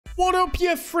What up, you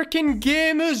freaking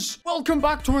gamers? Welcome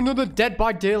back to another Dead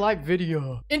by Daylight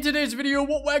video. In today's video,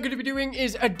 what we're going to be doing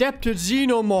is Adept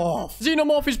Xenomorph.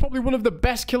 Xenomorph is probably one of the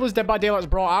best killers Dead by Daylight's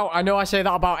brought out. I know I say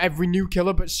that about every new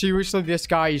killer, but seriously, this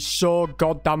guy is so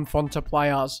goddamn fun to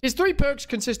play as. His three perks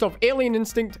consist of Alien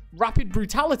Instinct, Rapid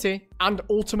Brutality, and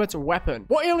Ultimate Weapon.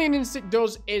 What Alien Instinct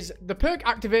does is the perk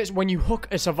activates when you hook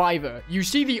a survivor. You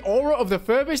see the aura of the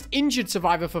furthest injured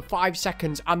survivor for 5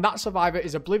 seconds, and that survivor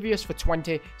is oblivious for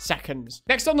 20 seconds.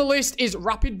 Next on the list is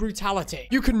Rapid Brutality.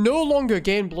 You can no longer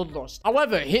gain Bloodlust.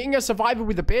 However, hitting a survivor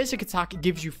with a basic attack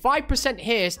gives you 5%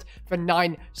 haste for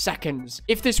 9 seconds.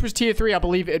 If this was tier 3, I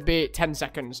believe it'd be 10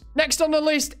 seconds. Next on the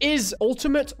list is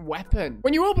Ultimate Weapon.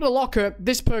 When you open a locker,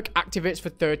 this perk activates for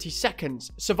 30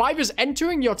 seconds. Survivors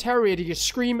entering your terror area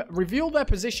scream, reveal their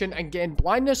position, and gain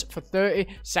blindness for 30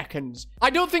 seconds. I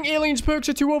don't think Alien's perks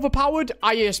are too overpowered.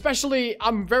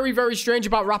 I'm very, very strange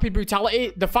about Rapid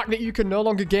Brutality. The fact that you can no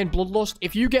longer gain Bloodlust.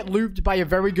 If you get looped by a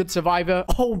very good survivor,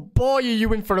 oh boy, are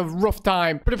you in for a rough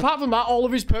time. But apart from that, all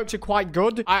of his perks are quite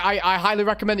good. I highly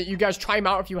recommend that you guys try him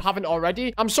out if you haven't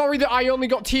already. I'm sorry that I only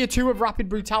got tier 2 of Rapid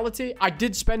Brutality. I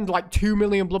did spend like 2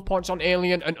 million blood points on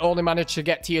Alien and only managed to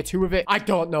get tier 2 of it. I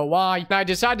don't know why. Now, I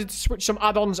decided to switch some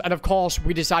add-ons, and of course,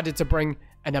 we decided to bring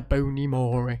an Aboni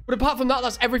Mori. But apart from that,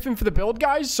 that's everything for the build,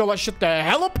 guys. So let's shut the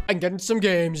hell up and get into some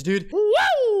games, dude.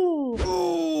 Woo!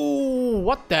 Ooh,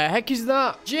 what the heck is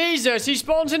that? Jesus, he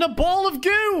spawns in a ball of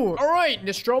goo. All right,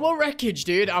 Nostromo Wreckage,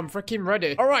 dude. I'm freaking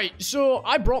ready. All right, so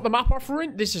I brought the map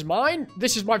offering. This is mine.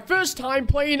 This is my first time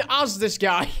playing as this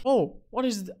guy. Oh, what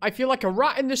is... I feel like a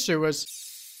rat in the sewers.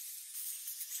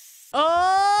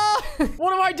 Oh,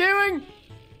 what am I doing?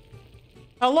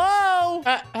 Hello?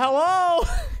 Hello?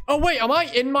 Oh, wait, am I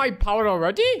in my power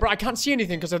already? Bro, I can't see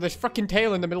anything because of this fucking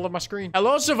tail in the middle of my screen.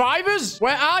 Hello, survivors?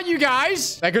 Where are you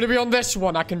guys? They're going to be on this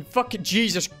one. I can fucking...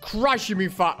 Jesus Christ, you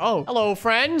move fat. Oh, hello,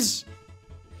 friends.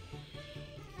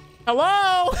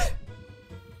 Hello?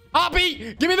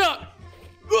 Heartbeat, give me that.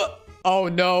 Oh,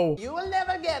 no. You will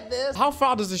never get this. How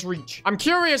far does this reach? I'm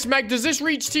curious, Meg. Does this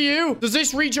reach to you? Does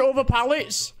this reach over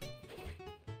pallets?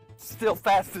 Still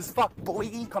fast as fuck, boy.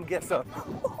 Come get some.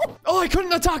 Oh, I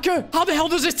couldn't attack her. How the hell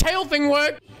does this tail thing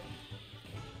work?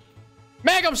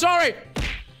 Meg, I'm sorry.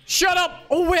 Shut up.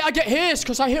 Oh, wait, I get haste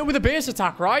because I hit her with a base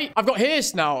attack, right? I've got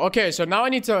haste now. Okay, so now I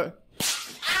need to...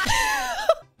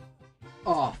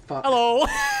 Oh, fuck. Hello.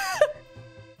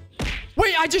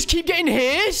 Wait, I just keep getting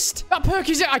haste? That perk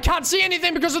is it. I can't see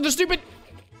anything because of the stupid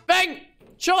thing.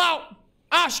 Chill out.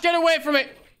 Ash, get away from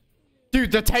it.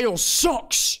 Dude, the tail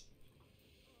sucks.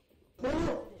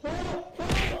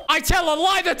 I tell a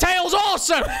lie, the tail's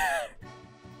awesome.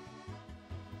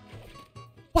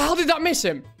 Well, how did that miss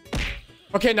him?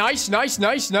 Okay, nice.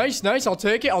 I'll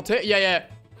take it. Yeah.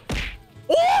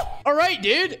 Oh! All right,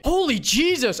 dude. Holy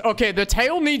Jesus. Okay, the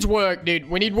tail needs work, dude.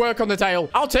 We need work on the tail.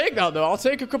 I'll take that, though. I'll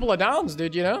take a couple of downs,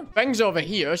 dude, you know? Feng's over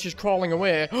here. She's crawling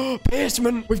away. Oh,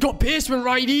 basement. We've got basement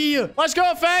right here. Let's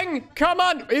go, Feng. Come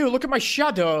on. Ew, look at my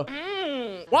shadow.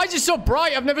 Why is it so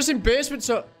bright? I've never seen basement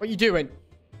so... What are you doing?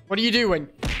 What are you doing?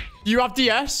 Do you have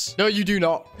DS? No, you do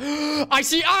not. I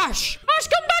see Ash. Ash,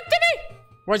 come back to me.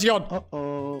 Where's he gone?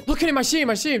 Uh-oh. Look at him. I see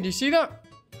him. Do you see that?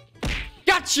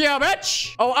 Gotcha,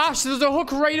 bitch. Oh, Ash, there's a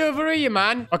hook right over here,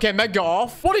 man. Okay, Meg got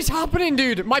off. What is happening,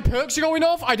 dude? My perks are going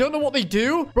off. I don't know what they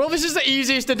do. Bro, this is the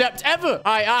easiest Adept ever.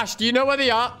 All right, Ash, do you know where they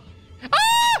are?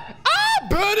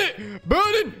 Burn it.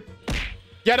 Burning.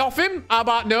 Get off him. How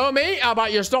about no, mate? How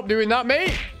about you stop doing that,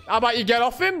 mate? How about you get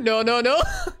off him? No.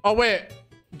 Oh, wait.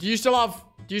 Do you still have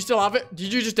it?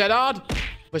 Did you just dead hard?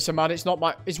 Listen, man, it's not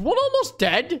my... Is one almost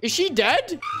dead? Is she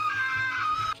dead?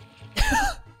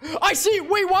 I see...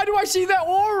 Wait, why do I see that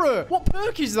aura? What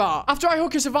perk is that? After I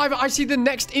hook a survivor, I see the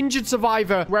next injured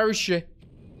survivor. Where is she?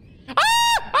 Kill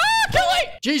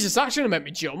it! Jesus, that's gonna make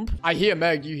me jump. I hear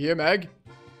Meg. You hear Meg?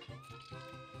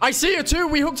 I see her too.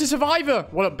 We hooked a survivor.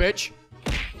 What up, bitch?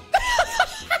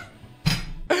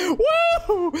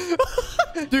 Woo!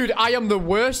 Dude, I am the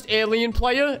worst Alien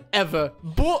player ever.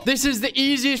 But this is the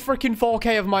easiest freaking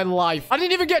 4K of my life. I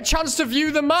didn't even get a chance to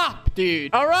view the map,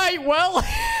 dude. All right, well...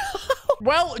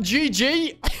 Well,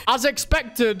 GG. As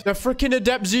expected, the freaking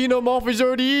Adept Xenomorph is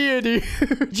already here, dude.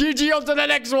 GG, on to the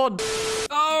next one.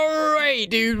 All right,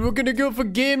 dude. We're going to go for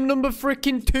game number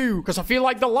freaking 2. Because I feel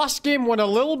like the last game went a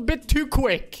little bit too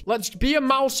quick. Let's be a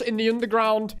mouse in the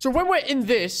underground. So when we're in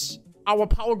this... Our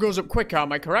power goes up quicker,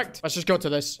 am I correct? Let's just go to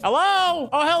this. Hello?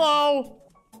 Oh, hello.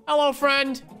 Hello,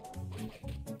 friend.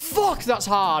 Fuck, that's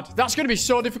hard. That's going to be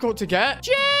so difficult to get.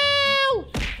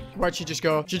 Jill! Where'd she just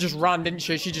go? She just ran, didn't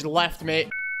she? She just left me.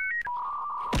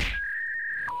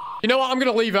 You know what? I'm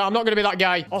gonna leave it. I'm not gonna be that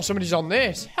guy. Oh, somebody's on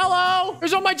this. Hello?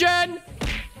 Who's on my gen?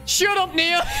 Shut up,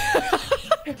 Nia.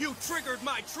 You triggered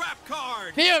my trap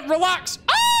card. Nia, relax.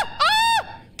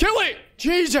 Kill it.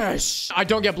 Jesus. I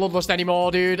don't get bloodlust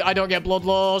anymore, dude. I don't get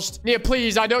bloodlust. Nia,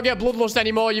 please. I don't get bloodlust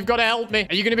anymore. You've got to help me.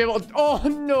 Are you gonna be able to... Oh,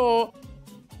 no.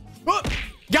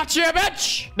 Gotcha,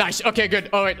 bitch. Nice. Okay, good.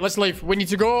 All right, let's leave. We need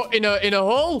to go in a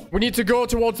hole. We need to go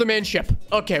towards the main ship.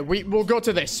 Okay, we'll go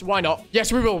to this. Why not?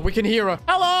 Yes, we will. We can hear her.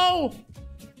 Hello.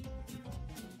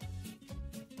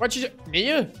 What'd you do?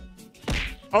 Nia?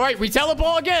 All right, we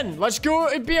teleport again. Let's go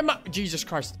and be a Jesus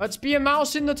Christ. Let's be a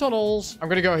mouse in the tunnels. I'm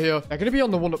gonna go here. They're gonna be on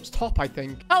the one up top, I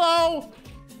think. Hello.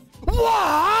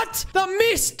 What? That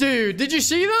missed, dude. Did you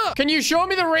see that? Can you show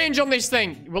me the range on this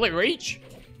thing? Will it reach?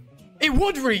 It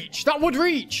would reach. That would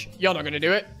reach. You're not gonna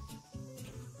do it.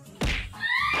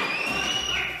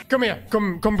 Come here.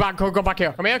 Come back. Go back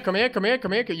here. Come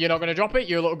here. You're not gonna drop it.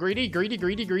 You're a little greedy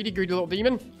little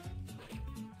demon.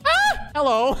 Ah!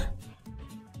 Hello.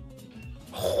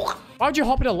 Why'd you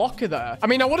hop in a locker there? I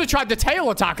mean, I would have tried the tail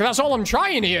attack. That's all I'm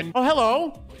trying, Ian. Oh,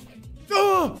 hello.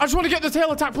 Oh, I just want to get the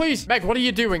tail attack, please. Meg, what are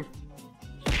you doing?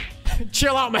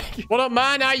 Chill out, Meg. What up,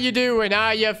 man? How you doing?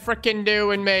 How you freaking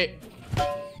doing, mate?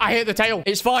 I hit the tail.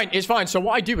 It's fine. It's fine. So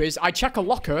what I do is I check a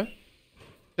locker.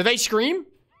 Do they scream?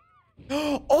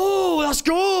 Oh, that's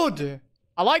good.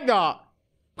 I like that.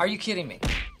 Are you kidding me?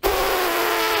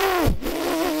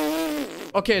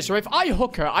 Okay, so if I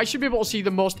hook her, I should be able to see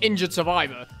the most injured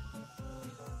survivor.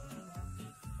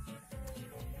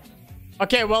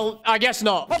 Okay, well, I guess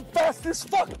not. I'm fast as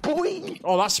fuck, boy.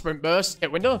 Oh, that's sprint burst. Hit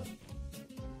window.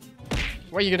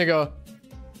 Where are you gonna go?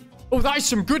 Oh, that is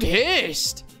some good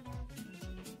haste.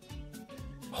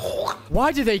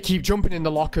 Why do they keep jumping in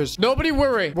the lockers? Nobody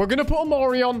worry. We're gonna put a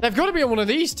Mori on. They've got to be on one of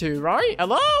these two, right?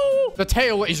 Hello? The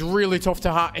tail is really tough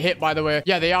to hit, by the way.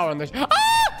 Yeah, they are on this.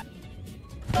 Ah!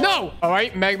 No! All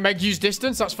right, Meg used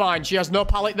distance. That's fine. She has no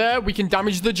pallet there. We can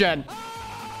damage the gen.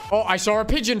 Oh, I saw a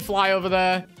pigeon fly over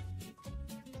there.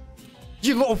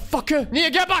 You little fucker. Nia,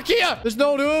 get back here. There's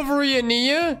no one over here,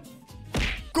 Nia.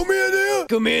 Come here, Nia.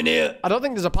 Come here, Nia. I don't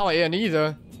think there's a pallet here,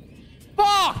 neither.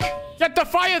 Fuck! Get the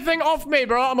fire thing off me,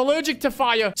 bro. I'm allergic to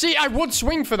fire. See, I would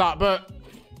swing for that, but...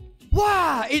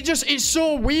 Wow, it's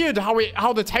so weird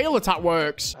how the tail attack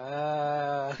works.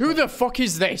 Who the fuck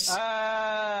is this?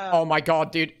 Oh my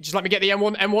god, dude. Just let me get the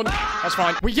M1. That's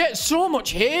fine. We get so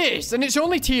much haste, and it's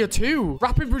only tier 2.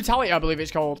 Rapid Brutality, I believe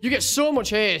it's called. You get so much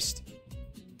haste.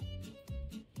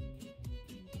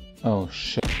 Oh,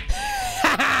 shit.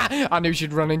 I knew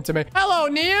she'd run into me. Hello,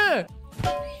 Nia.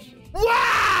 Wow,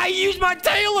 I used my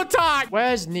tail attack.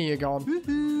 Where's Nia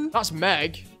gone? That's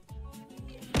Meg.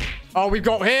 Oh, we've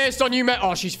got haste on you, Meg.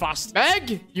 Oh, she's fast.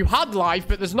 Meg, you had life,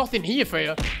 but there's nothing here for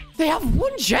you. They have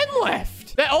one gen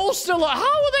left. They're all still... How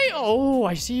are they... Oh,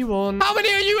 I see one. How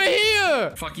many are you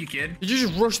here? Fuck you, kid. Did you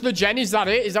just rush the gen? Is that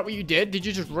it? Is that what you did? Did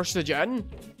you just rush the gen?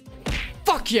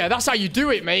 Fuck yeah, that's how you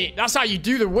do it, mate. That's how you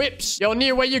do the whips. Yo,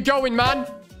 Nia, where you going, man?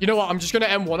 You know what? I'm just going to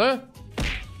M1 her.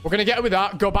 We're going to get her with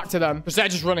that. Go back to them. Because they're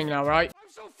just running now, right?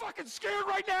 I'm so fucking scared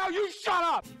right now. You shut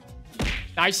up.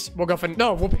 Nice. We'll go for...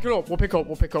 No, we'll pick her up. We'll pick up.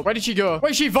 Where did she go?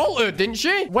 Wait, she vaulted, didn't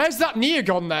she? Where's that Nia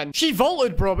gone then? She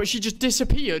vaulted, bro, but she just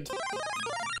disappeared.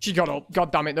 She got up.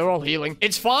 God damn it. They're all healing.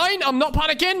 It's fine. I'm not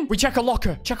panicking. We check a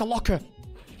locker. Check a locker.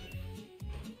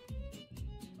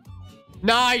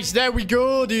 Nice. There we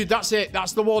go, dude. That's it.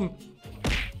 That's the one.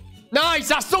 Nice.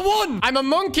 That's the one. I'm a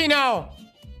monkey now.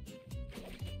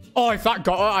 Oh, if that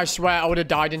got her, I swear I would have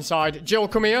died inside. Jill,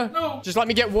 come here. No. Just let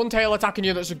me get one tail attacking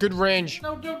you. That's a good range.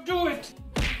 No, don't do it.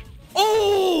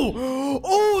 Oh!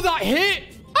 Oh, that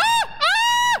hit!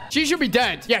 Ah! She should be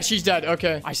dead. Yeah, she's dead.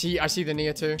 Okay. I see the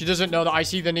Nia too. She doesn't know that I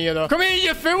see the Nia though. Come here,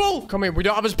 you fool! Come here. We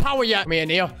don't have his power yet. Come here,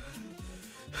 Nia.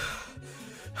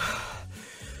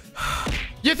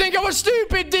 You think I was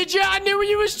stupid, did you? I knew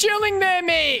you was chilling there,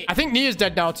 mate. I think Nia's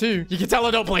dead now, too. You can tell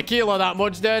I don't play Kilo that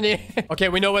much, don't you? Okay,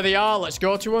 we know where they are. Let's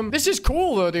go to them. This is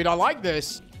cool, though, dude. I like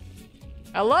this.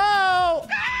 Hello?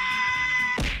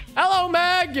 Hello,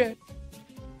 Meg.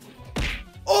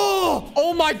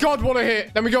 Oh my God, what a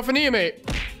hit. Then we go for Nia,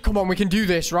 mate. Come on, we can do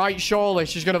this, right? Surely.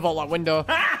 She's going to vault that window.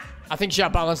 I think she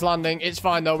had balance landing. It's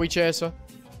fine, though. We chase her.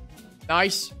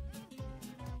 Nice.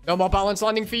 No more balance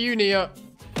landing for you, Nia.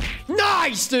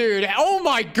 Nice, dude. Oh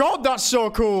my God, that's so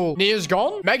cool. Nia's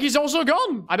gone. Maggie's also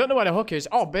gone. I don't know where the hook is.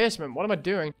 Oh, basement. What am I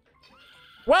doing?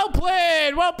 Well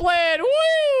played. Well played.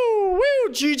 Woo. Woo.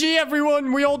 GG,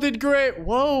 everyone. We all did great.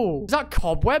 Whoa. Is that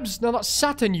cobwebs? No, that's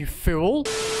Saturn, you fool.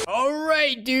 All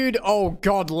right, dude. Oh,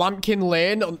 God. Lampkin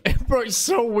Lane. Bro, it's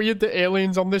so weird, the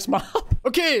aliens on this map.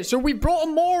 Okay, so we brought a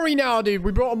Mori now, dude.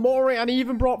 We brought a Mori, and I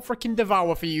even brought freaking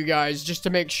Devour for you guys, just to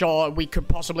make sure we could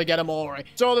possibly get a Mori.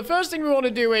 So the first thing we want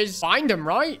to do is find him,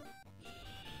 right?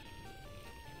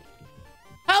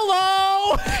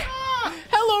 Hello!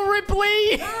 Hello,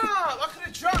 Ripley!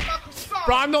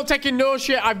 Bro, I'm not taking no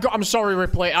shit. I'm sorry,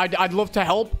 Ripley. I'd love to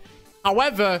help.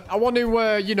 However, I want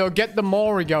to, you know, get the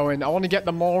Mori going. I want to get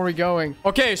the Mori going.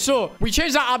 Okay, so we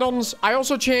changed our add-ons. I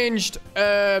also changed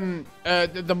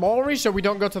the Mori, so we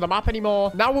don't go to the map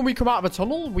anymore. Now, when we come out of a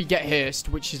tunnel, we get haste,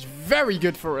 which is very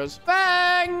good for us.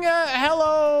 Fang!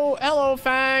 Hello! Hello,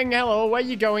 Fang! Hello, where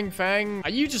you going, Fang?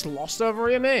 Are you just lost over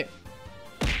here, mate?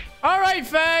 All right,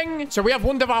 Fang! So we have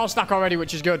one Devour stack already,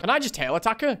 which is good. Can I just tail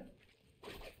attack her?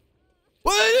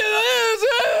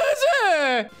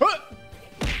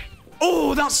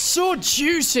 Oh, that's so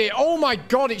juicy. Oh my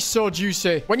god, it's so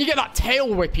juicy. When you get that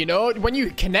tail whip, you know, when you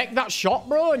connect that shot,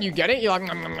 bro, and you get it, you're like,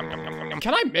 nom, nom, nom, nom, nom, nom.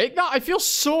 Can I make that? I feel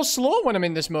so slow when I'm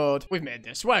in this mode. We've made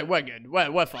this. We're good.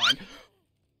 We're fine.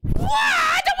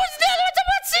 What?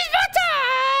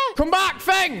 Come back,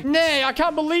 Feng. Nay, I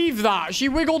can't believe that. She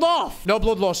wiggled off. No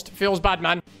bloodlust. Feels bad,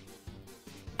 man.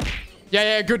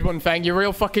 Yeah, good one, Feng. You're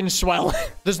real fucking swell.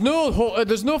 There's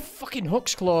no fucking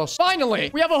hooks close.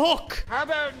 Finally, we have a hook. How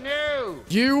about no?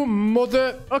 You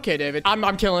mother... Okay, David.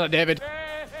 I'm killing it, David.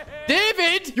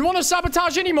 David, you want to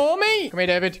sabotage any more, mate? Come here,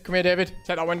 David. Come here, David.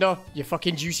 Take that window. You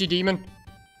fucking juicy demon.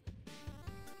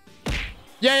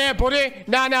 Yeah, buddy.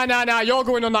 Nah. You're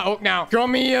going on that hook now.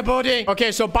 Come here, buddy.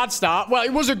 Okay, so bad start. Well,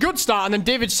 it was a good start, and then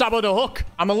David saboed a hook.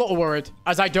 I'm a little worried,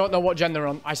 as I don't know what gen they're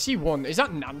on. I see one. Is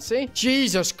that Nancy?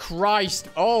 Jesus Christ.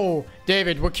 Oh,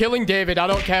 David. We're killing David. I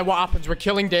don't care what happens. We're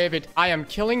killing David. I am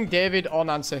killing David or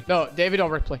Nancy. No, David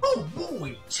or Ripley. Oh,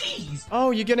 boy. Jeez.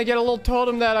 Oh, you're going to get a little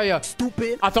totem there, are you?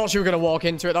 Stupid. I thought she was going to walk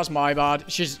into it. That's my bad.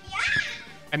 She's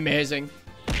amazing.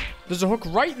 There's a hook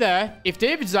right there. If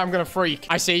David's there, I'm going to freak.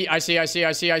 I see. Exit!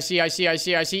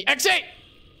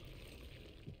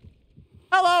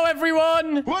 Hello,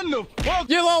 everyone. What the fuck?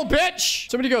 You little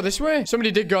bitch. Somebody go this way.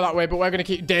 Somebody did go that way, but we're going to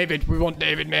keep David. We want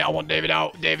David, mate. I want David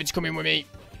out. David's coming with me.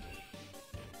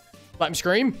 Let him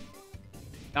scream.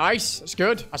 Nice. That's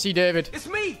good. I see David. It's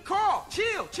me, Carl.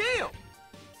 Chill.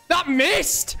 That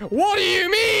missed. What do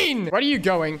you mean? Where are you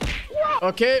going?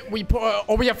 Okay, we put...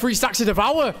 oh, we have 3 stacks to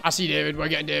devour. I see David. We're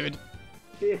getting David.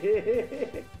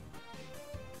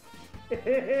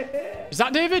 Is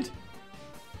that David?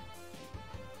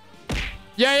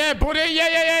 Yeah, buddy.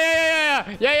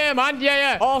 Yeah, man.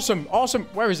 Yeah. Awesome.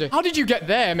 Where is he? How did you get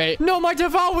there, mate? No, my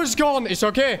devour's gone. It's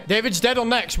okay. David's dead on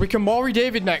next. We can Mori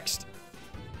David next.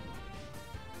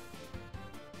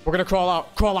 We're gonna crawl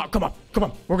out. Come on.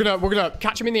 We're gonna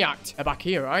catch him in the act. They're back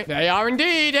here, right? They are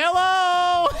indeed.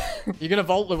 Hello. You're gonna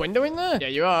vault the window in there? Yeah,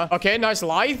 you are. Okay, nice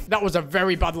lithe. That was a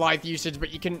very bad lithe usage,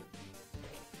 but you can...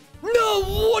 No,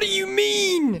 what do you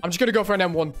mean? I'm just gonna go for an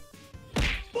M1.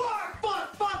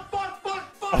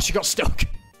 Oh, she got stuck.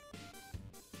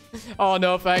 Oh,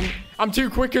 no, Feng. I'm too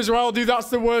quick as well, dude. That's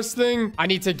the worst thing. I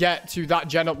need to get to that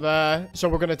gen up there. So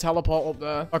we're going to teleport up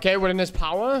there. Okay, we're in this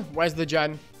power. Where's the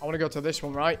gen? I want to go to this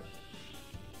one, right?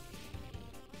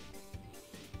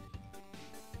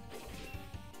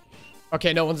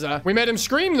 Okay, no one's there. We made him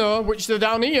scream, though, which they're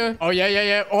down here. Oh,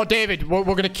 yeah. Oh, David. We're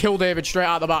going to kill David straight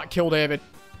out the back. Kill David.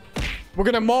 We're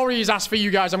going to Mori his ass for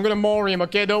you guys. I'm going to Mori him,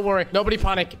 okay? Don't worry. Nobody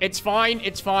panic. It's fine.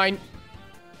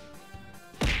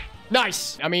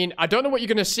 Nice. I mean, I don't know what you're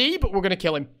going to see, but we're going to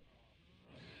kill him.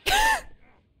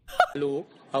 Hello,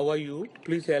 how are you?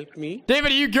 Please help me.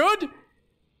 David, are you good?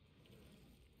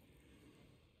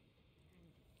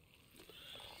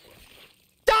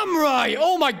 Damn right.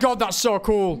 Oh my god, that's so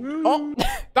cool. Oh,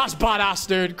 that's badass,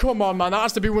 dude. Come on, man. That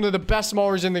has to be one of the best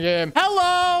Moris in the game.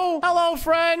 Hello,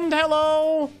 friend.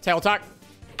 Hello. Tail attack.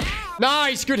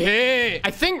 Nice, good hit. I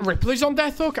think Ripley's on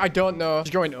death hook. I don't know.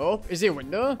 She's going up. Is there a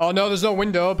window? Oh, no, there's no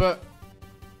window, but...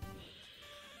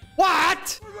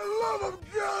 What? For the love of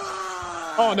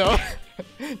God! Oh, no.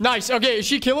 Nice. Okay, is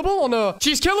she killable or no?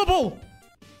 She's killable.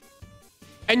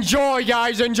 Enjoy,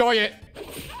 guys. Enjoy it.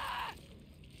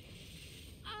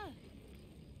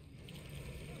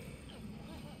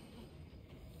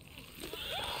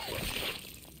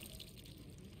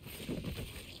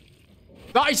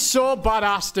 That is so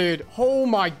badass, dude. Oh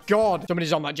my god.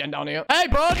 Somebody's on that gen down here. Hey,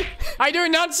 bud. How you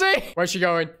doing, Nancy? Where's she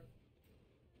going?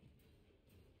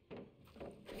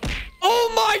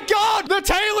 Oh my god. The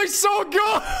tail is so good.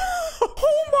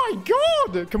 Oh my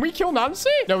god. Can we kill Nancy?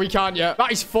 No, we can't yet.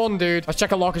 That is fun, dude. Let's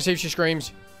check her lock and see if she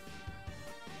screams.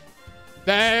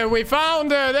 There, we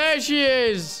found her. There she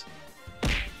is.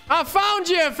 I found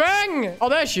you, Feng. Oh,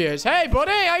 there she is. Hey,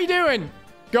 buddy. How you doing?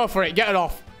 Go for it. Get it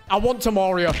off. I want to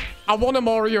Moria. I want to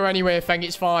Moria anyway, Feng.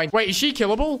 It's fine. Wait, is she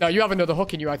killable? No, you have another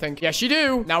hook in you, I think. Yes, you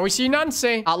do. Now we see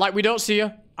Nancy. Act like we don't see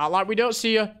her. Act like we don't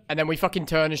see her. And then we fucking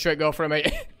turn and straight go for her,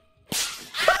 mate.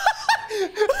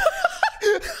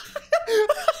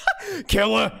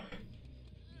 Kill her.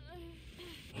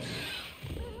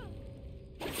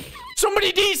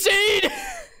 Somebody DC'd.